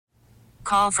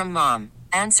Call from mom.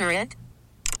 Answer it.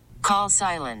 Call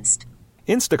silenced.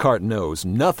 Instacart knows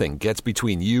nothing gets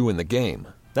between you and the game.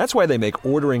 That's why they make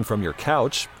ordering from your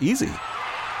couch easy.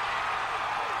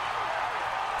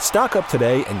 Stock up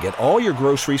today and get all your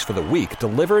groceries for the week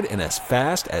delivered in as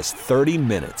fast as 30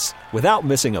 minutes without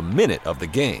missing a minute of the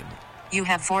game. You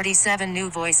have 47 new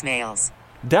voicemails.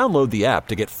 Download the app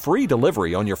to get free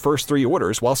delivery on your first 3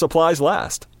 orders while supplies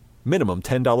last. Minimum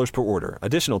 $10 per order.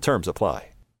 Additional terms apply.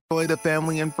 Enjoy the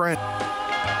family and friends.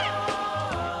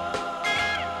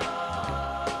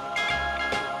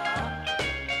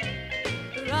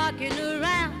 Rocking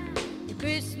around the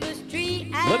Christmas tree.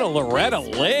 Little Loretta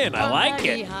Lynn, I like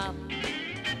it.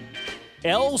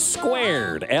 L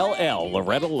squared, LL,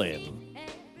 Loretta Lynn.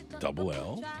 Double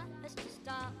L.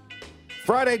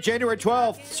 Friday, January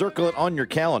 12th. Circle it on your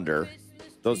calendar.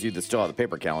 Those of you that still have the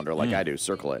paper calendar like I do,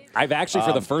 circle it. I've actually,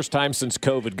 for the first time since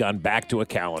COVID, gone back to a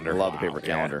calendar. I love the paper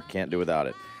calendar. Can't do without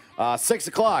it. 6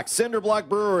 o'clock, Cinder Block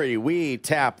Brewery. We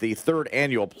tap the 3rd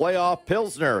annual playoff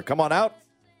Pilsner. Come on out.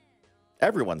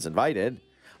 Everyone's invited.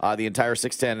 The entire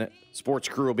 610 sports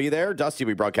crew will be there. Dusty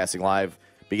will be broadcasting live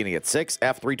beginning at 6.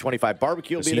 F325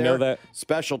 barbecue will be there. Know that?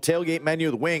 Special tailgate menu,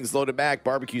 the wings, loaded back,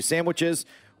 barbecue sandwiches.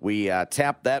 We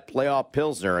tap that playoff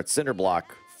Pilsner at Cinder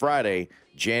Block Friday,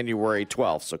 January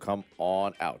 12th. So come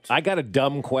on out. I got a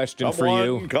dumb question for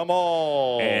you. Come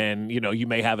on. And, you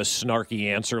may have a snarky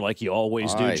answer like you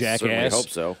always do, jackass. I certainly hope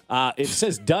so. It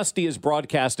says Dusty is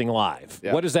broadcasting live.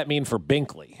 Yeah. What does that mean for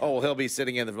Binkley? Oh, well, he'll be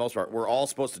sitting in for the most part. We're all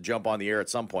supposed to jump on the air at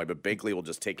some point, but Binkley will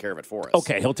just take care of it for us.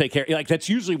 Okay, he'll take care. Like, that's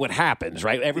usually what happens,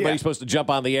 right? Everybody's supposed to jump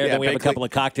on the air, then we have a couple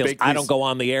of cocktails. I don't go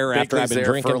on the air after I've been there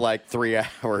drinking. for like 3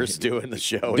 hours doing the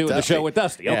show with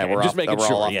Dusty. Okay, we're just making sure.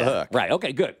 We're off the hook. Right,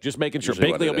 okay, good. Just making sure.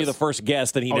 Usually Binkley will be the first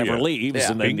guest, and he never leaves.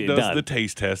 Yeah. And then Bink does the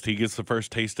taste test. He gets the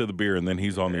first taste of the beer, and then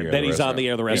he's on the air. Then he's on the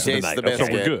air the rest of the night. The biscuit,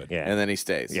 So we're good. And then he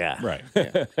stays. Yeah. Right.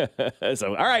 Yeah.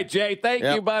 So, all right, Jay. Thank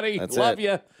you, buddy. Love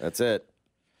you. That's it.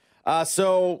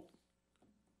 So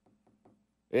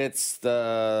it's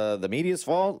the media's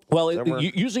fault? Well,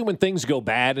 usually when things go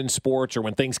bad in sports or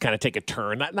when things kind of take a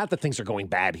turn, not that things are going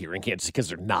bad here in Kansas City, because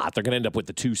they're not. They're going to end up with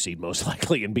the 2 seed most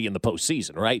likely and be in the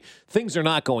postseason, right? Things are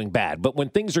not going bad. But when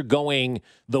things are going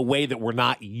the way that we're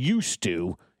not used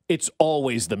to, it's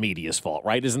always the media's fault,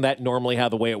 right? Isn't that normally how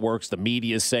the way it works? The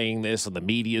media is saying this, and the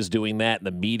media is doing that, and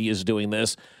the media is doing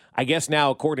this. I guess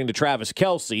now, according to Travis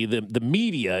Kelce, the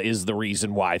media is the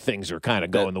reason why things are kind of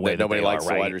going the way that nobody they likes are,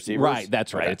 the right? wide receivers? Right,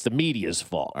 that's right. Okay. It's the media's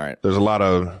fault. All right. There's a lot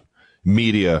of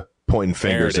media pointing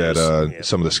fingers at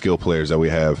some of the skill players that we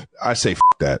have. I say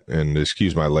that, and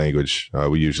excuse my language.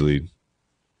 We usually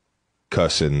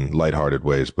cuss in lighthearted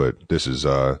ways, but this is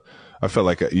I felt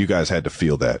like you guys had to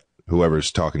feel that. Whoever's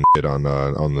talking shit on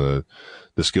the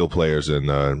skill players in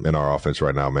our offense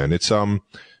right now, man. It's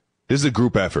this is a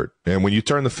group effort, and when you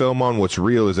turn the film on, what's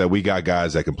real is that we got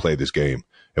guys that can play this game,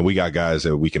 and we got guys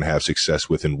that we can have success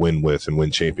with and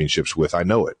win championships with. I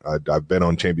know it. I've been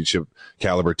on championship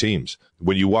caliber teams.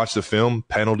 When you watch the film,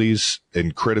 penalties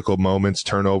in critical moments,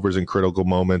 turnovers in critical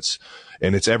moments,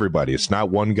 and it's everybody. It's not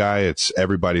one guy. It's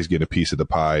everybody's getting a piece of the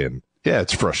pie, and yeah,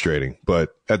 it's frustrating.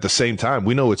 But at the same time,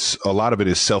 we know a lot of it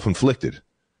is self-inflicted,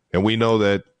 and we know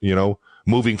that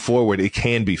moving forward, it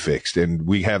can be fixed, and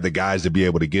we have the guys to be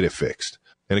able to get it fixed.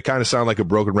 And it kind of sounds like a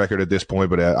broken record at this point,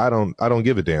 but I don't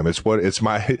give a damn. It's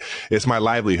my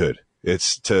livelihood.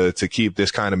 It's to keep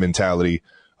this kind of mentality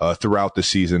throughout the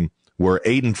season. We're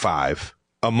 8-5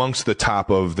 amongst the top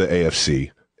of the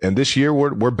AFC, and this year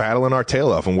we're battling our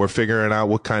tail off, and we're figuring out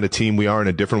what kind of team we are in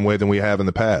a different way than we have in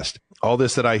the past. All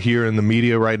this that I hear in the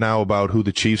media right now about who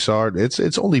the Chiefs are,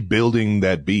 it's only building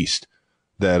that beast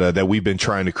that we've been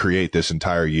trying to create this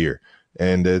entire year.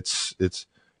 And it's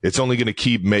only going to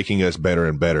keep making us better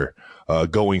and better,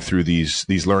 going through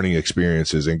these learning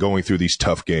experiences and going through these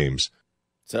tough games.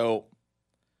 So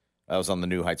I was on the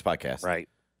New Heights podcast. Right.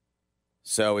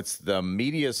 So it's the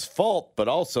media's fault, but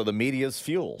also the media's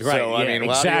fuel. Right. So, I mean,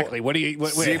 exactly.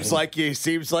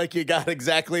 Seems like you got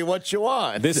exactly what you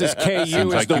want. This is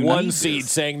KU as the 1 seed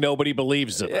saying nobody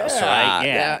believes in us, right?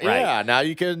 Yeah. Now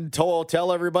you can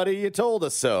tell everybody you told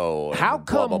us so. How come?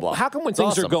 Blah, blah, blah. How come when It's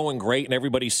things awesome. are going great and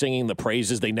everybody's singing the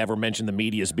praises, they never mention the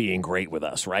media's being great with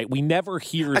us, right? We never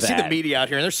hear that. I see the media out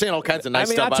here, and they're saying all kinds of nice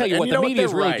stuff. I'll tell you what, the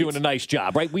media's really right. doing a nice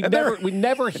job, right? We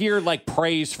never hear like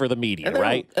praise for the media,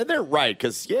 right? And they're right,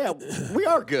 because we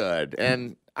are good,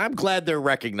 and I'm glad they're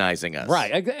recognizing us.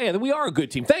 Right. And we are a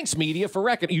good team. Thanks, media, for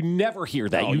recognizing. You never hear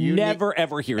that. You never,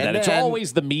 ever hear that. It's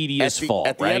always the media's fault,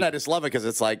 At the right? end, I just love it because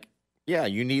it's like, yeah,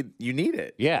 you need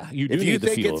it. Yeah, you do if need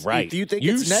the field, right? If you think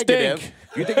you it's negative, stink.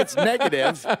 you think it's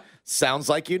negative, sounds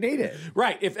like you need it.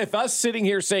 Right. If us sitting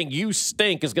here saying you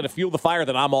stink is going to fuel the fire,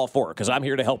 then I'm all for it because I'm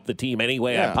here to help the team any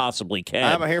way I possibly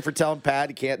can. I'm here for telling Pat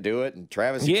he can't do it, and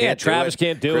Travis Travis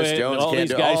can't do Chris it. Jones all can't these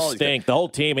do it. guys stink. The whole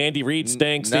team. Andy Reid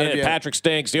stinks. You, Patrick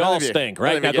stinks. They all stink,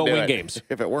 right? Now go win games.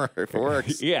 If it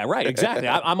works. Yeah, right. Exactly.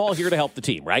 I'm all here to help the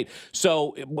team, right?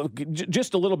 So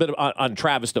just a little bit on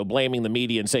Travis, though, blaming the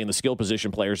media and saying the skill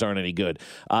position players aren't any good.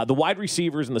 The wide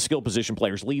receivers and the skill position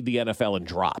players lead the NFL in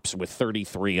drops with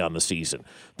 33 on the season.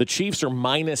 The Chiefs are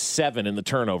 -7 in the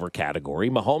turnover category.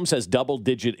 Mahomes has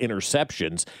double-digit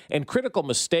interceptions. And critical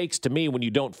mistakes, to me, when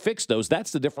you don't fix those,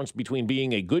 that's the difference between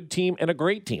being a good team and a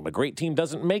great team. A great team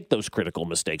doesn't make those critical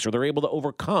mistakes, or they're able to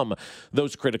overcome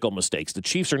those critical mistakes. The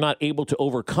Chiefs are not able to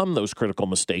overcome those critical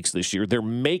mistakes this year. They're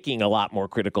making a lot more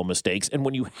critical mistakes. And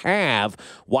when you have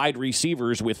wide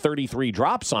receivers with 33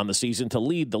 drops on the season to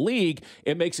lead the league,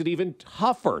 it makes it even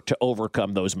tougher to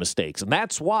overcome those mistakes. And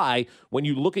that's why when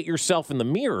you look at yourself in the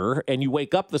mirror and you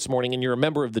wake up this morning and you're a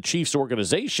member of the Chiefs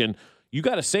organization, you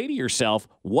got to say to yourself,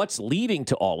 what's leading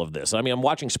to all of this? I mean, I'm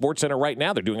watching SportsCenter right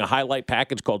now. They're doing a highlight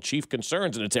package called Chief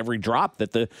Concerns, and it's every drop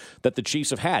that the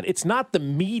Chiefs have had. It's not the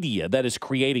media that is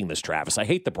creating this, Travis. I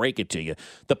hate to break it to you.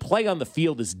 The play on the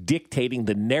field is dictating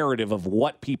the narrative of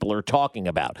what people are talking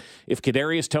about. If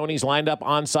Kadarius Toney's lined up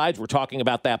onsides, we're talking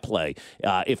about that play.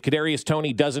 If Kadarius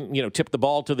Toney doesn't, tip the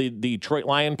ball to the Detroit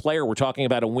Lion player, we're talking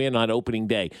about a win on opening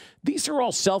day. These are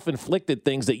all self-inflicted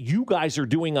things that you guys are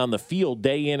doing on the field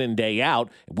day in and day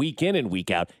out, week in and week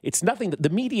out. It's nothing that the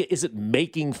media isn't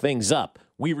making things up.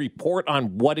 We report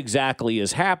on what exactly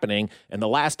is happening, and the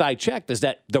last I checked is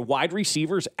that the wide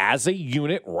receivers as a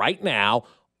unit right now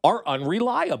are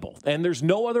unreliable, and there's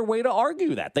no other way to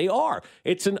argue that. They are.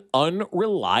 It's an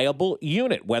unreliable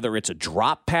unit, whether it's a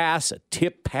drop pass, a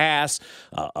tip pass,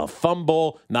 a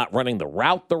fumble, not running the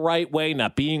route the right way,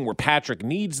 not being where Patrick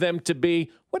needs them to be.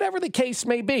 Whatever the case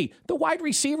may be, the wide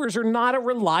receivers are not a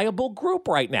reliable group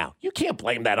right now. You can't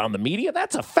blame that on the media.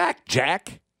 That's a fact,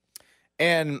 Jack.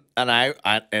 And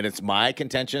it's my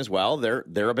contention as well.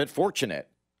 They're a bit fortunate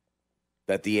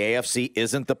that the AFC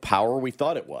isn't the power we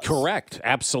thought it was. Correct.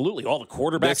 Absolutely. All the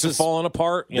quarterbacks have fallen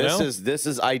apart. This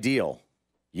is ideal.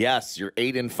 Yes, you're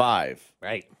 8-5.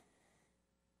 Right.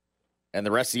 And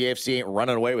the rest of the AFC ain't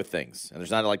running away with things. And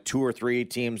there's not like 2 or 3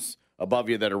 teams above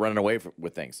you that are running away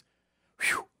with things.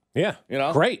 Whew. Yeah.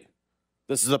 Great.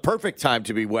 This is a perfect time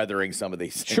to be weathering some of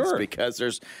these things. Sure. Because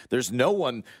there's no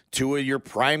one, 2 of your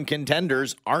prime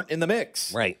contenders aren't in the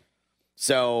mix. Right.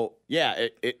 So, yeah,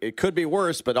 it could be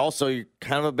worse, but also you're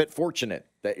kind of a bit fortunate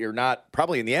that you're not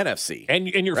probably in the NFC. And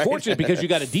you're fortunate because you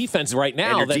got a defense right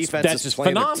now that's just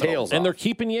phenomenal. And they're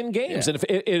keeping you in games. Yeah.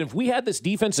 And if we had this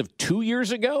defense of 2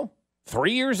 years ago,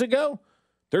 3 years ago,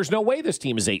 there's no way this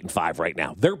team is 8-5 right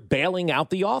now. They're bailing out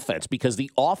the offense because the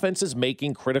offense is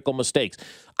making critical mistakes.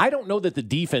 I don't know that the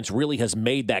defense really has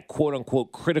made that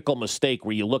quote-unquote critical mistake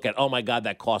where you look at, oh, my God,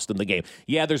 that cost them the game.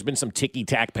 Yeah, there's been some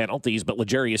ticky-tack penalties, but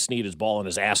L'Jarius Sneed is balling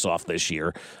his ass off this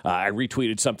year. I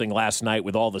retweeted something last night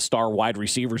with all the star wide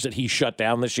receivers that he shut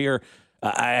down this year.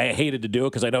 I hated to do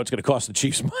it because I know it's going to cost the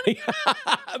Chiefs money.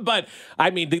 But, I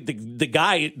mean,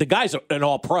 the guy's an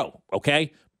all-pro,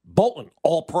 okay? Bolton,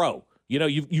 all-pro.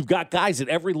 You've got guys at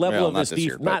every level of this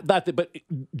defense. But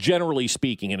generally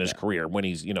speaking, in his career, when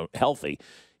he's healthy,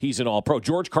 he's an all-pro.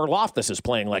 George Karlaftis is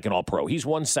playing like an all-pro. He's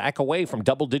 1 sack away from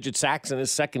double-digit sacks in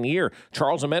his second year.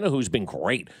 Charles Omenihu's been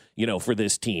great, for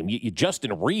this team.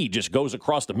 Justin Reed just goes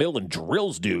across the middle and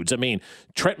drills dudes. I mean,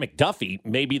 Trent McDuffie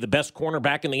may be the best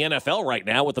cornerback in the NFL right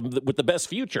now with the best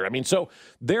future. I mean, so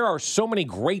there are so many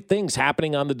great things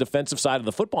happening on the defensive side of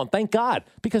the football, and thank God,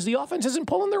 because the offense isn't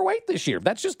pulling their weight this year.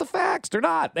 That's just the facts. They're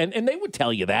not, and they would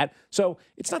tell you that. So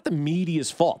it's not the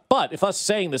media's fault. But if us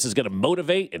saying this is going to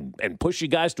motivate and push you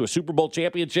guys to a Super Bowl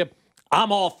championship,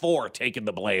 I'm all for taking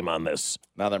the blame on this.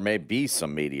 Now, there may be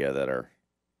some media that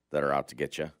are out to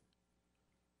get you.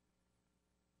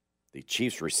 The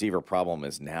Chiefs receiver problem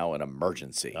is now an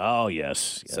emergency. Oh,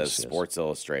 yes. Says Sports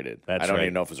Illustrated. That's I don't right.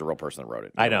 even know if it's a real person that wrote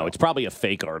it. I know. It's probably a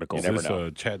fake article. Is this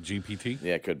a Chat GPT?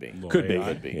 Yeah, it could be. Could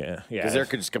be. Yeah. Because they're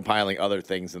just compiling other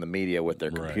things in the media with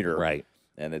their computer. Right.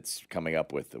 And it's coming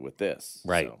up with this.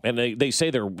 Right. So. And they say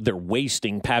they're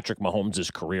wasting Patrick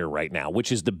Mahomes' career right now,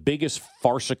 which is the biggest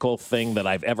farcical thing that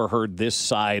I've ever heard this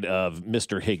side of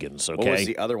Mr. Higgins. Okay. What was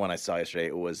the other one I saw yesterday?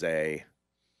 It was a...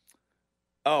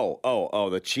 Oh,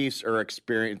 the Chiefs are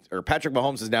Patrick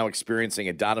Mahomes is now experiencing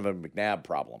a Donovan McNabb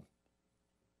problem.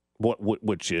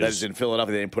 Which is? That is in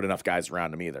Philadelphia, they didn't put enough guys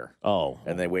around him either. Oh.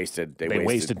 And they wasted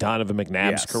Donovan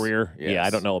McNabb's career? Yes. Yeah, I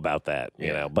don't know about that.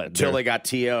 But until they got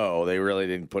T.O., they really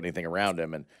didn't put anything around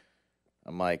him. And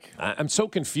I'm like, I'm so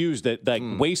confused that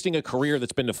wasting a career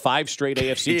that's been to 5 straight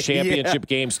AFC championship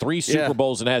games, 3 Super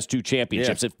Bowls, and has 2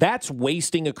 championships. If that's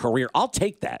wasting a career, I'll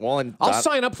take that. Well, and I'll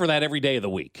sign up for that every day of the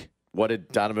week. What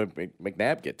did Donovan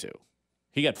McNabb get to?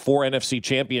 He got 4 NFC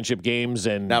championship games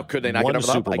and now could they not won get the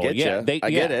Super Bowl? I get you. I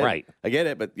get it. Right. I get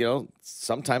it. But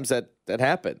sometimes that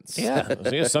happens.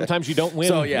 Yeah. Sometimes you don't win.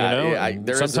 So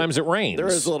sometimes it rains. There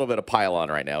is a little bit of pile on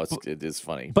right now. It is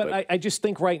funny. But I just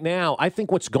think right now, I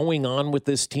think what's going on with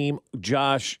this team,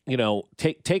 Josh,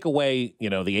 take away the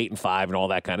 8-5 and all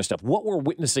that kind of stuff. What we're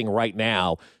witnessing right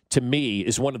now, to me,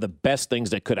 is one of the best things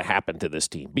that could have happened to this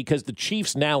team, because the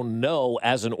Chiefs now know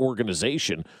as an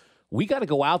organization, we got to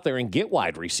go out there and get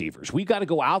wide receivers. We got to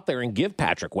go out there and give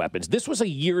Patrick weapons. This was a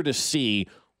year to see.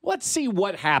 Let's see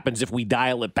what happens if we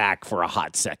dial it back for a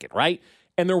hot second, right?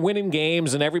 And they're winning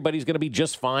games, and everybody's going to be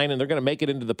just fine, and they're going to make it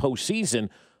into the postseason.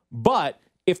 But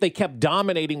if they kept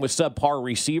dominating with subpar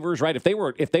receivers, right? If they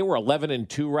were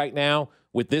 11-2 right now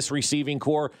with this receiving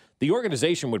core, the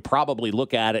organization would probably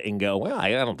look at it and go, well,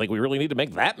 I don't think we really need to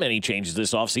make that many changes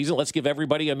this offseason. Let's give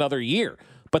everybody another year.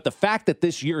 But the fact that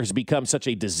this year has become such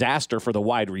a disaster for the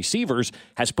wide receivers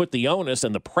has put the onus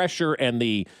and the pressure and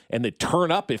the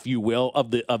turn up, if you will,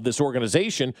 of this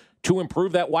organization to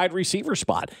improve that wide receiver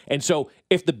spot. And so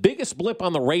if the biggest blip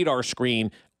on the radar screen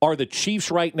are the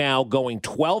Chiefs right now going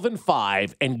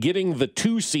 12-5 and getting the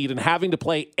 2 seed and having to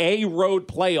play a road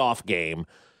playoff game,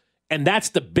 and that's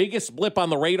the biggest blip on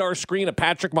the radar screen of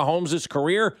Patrick Mahomes'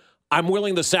 career, I'm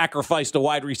willing to sacrifice the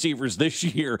wide receivers this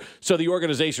year so the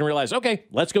organization realizes, okay,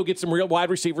 let's go get some real wide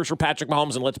receivers for Patrick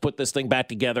Mahomes and let's put this thing back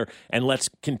together and let's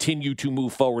continue to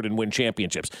move forward and win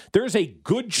championships. There's a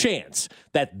good chance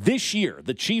that this year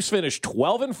the Chiefs finish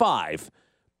 12-5,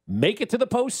 make it to the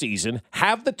postseason,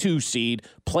 have the 2 seed,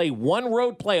 play 1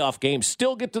 road playoff game,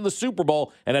 still get to the Super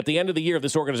Bowl, and at the end of the year,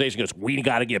 this organization goes, we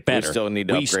got to get better. We still need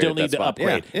to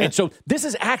upgrade. Yeah. And so this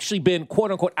has actually been,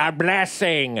 quote-unquote, a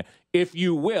blessing, if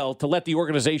you will, to let the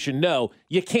organization know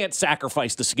you can't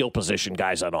sacrifice the skill position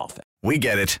guys on offense. We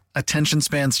get it. Attention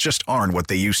spans just aren't what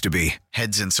they used to be.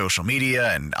 Heads in social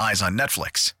media and eyes on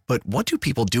Netflix. But what do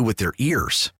people do with their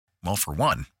ears? Well, for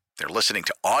one, they're listening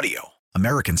to audio.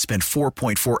 Americans spend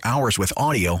 4.4 hours with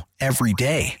audio every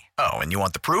day. Oh, and you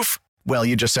want the proof? Well,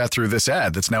 you just sat through this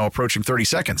ad that's now approaching 30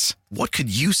 seconds. What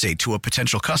could you say to a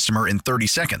potential customer in 30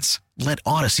 seconds? Let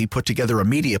Odyssey put together a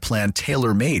media plan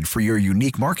tailor-made for your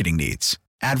unique marketing needs.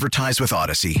 Advertise with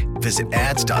Odyssey. Visit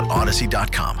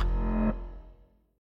ads.odyssey.com.